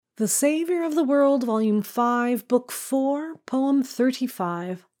The Saviour of the World, Volume 5, Book 4, Poem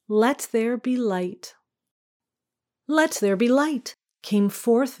 35, Let There Be Light. Let there be light, came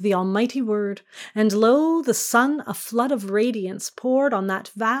forth the almighty word, and lo, the sun, a flood of radiance, poured on that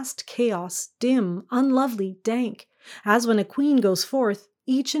vast chaos, dim, unlovely, dank, as when a queen goes forth,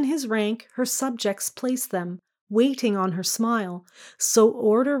 each in his rank her subjects place them, waiting on her smile, so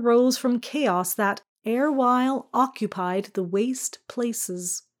order rose from chaos that erewhile occupied the waste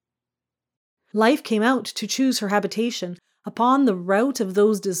places. Life came out to choose her habitation upon the rout of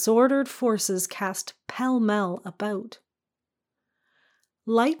those disordered forces cast pell-mell about.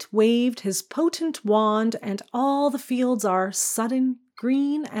 Light waved his potent wand, and all the fields are sudden,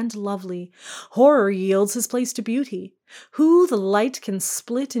 green, and lovely. Horror yields his place to beauty. Who the light can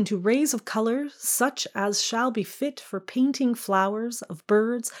split into rays of colour, such as shall be fit for painting flowers, of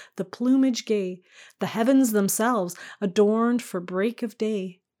birds, the plumage gay, the heavens themselves, adorned for break of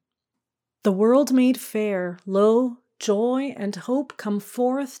day. The world made fair, lo, joy and hope come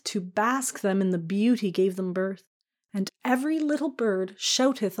forth to bask them in the beauty gave them birth, and every little bird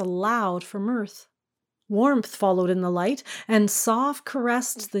shouteth aloud for mirth. Warmth followed in the light, and soft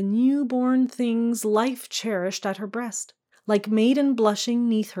caressed the new-born things life cherished at her breast. Like maiden blushing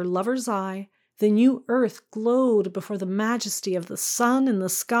neath her lover's eye, the new earth glowed before the majesty of the sun in the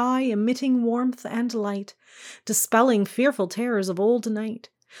sky, emitting warmth and light, dispelling fearful terrors of old night.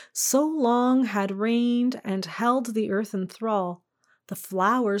 So long had reigned and held the earth in thrall. The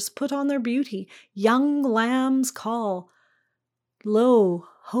flowers put on their beauty, young lambs call. Lo,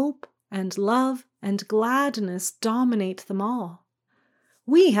 hope and love and gladness dominate them all.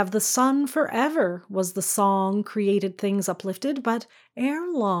 We have the sun forever, was the song created things uplifted, but ere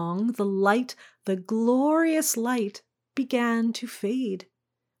long the light, the glorious light, began to fade.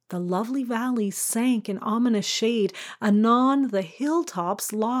 The lovely valleys sank in ominous shade, anon the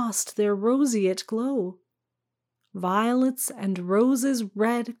hilltops lost their roseate glow. Violets and roses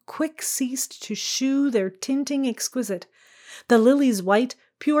red quick ceased to shew their tinting exquisite, the lilies white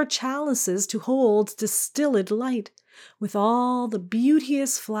pure chalices to hold distilled light, with all the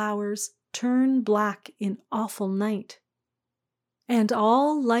beauteous flowers turn black in awful night. And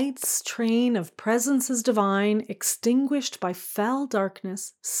all light's train of presences divine, extinguished by fell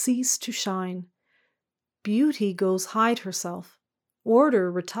darkness, cease to shine. Beauty goes hide herself, order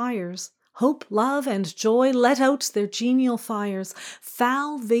retires, hope, love, and joy let out their genial fires.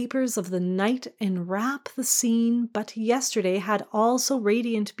 Foul vapours of the night enwrap the scene, but yesterday had all so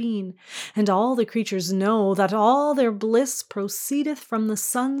radiant been, and all the creatures know that all their bliss proceedeth from the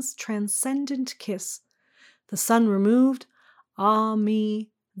sun's transcendent kiss. The sun removed, ah me,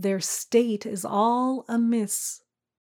 their state is all amiss.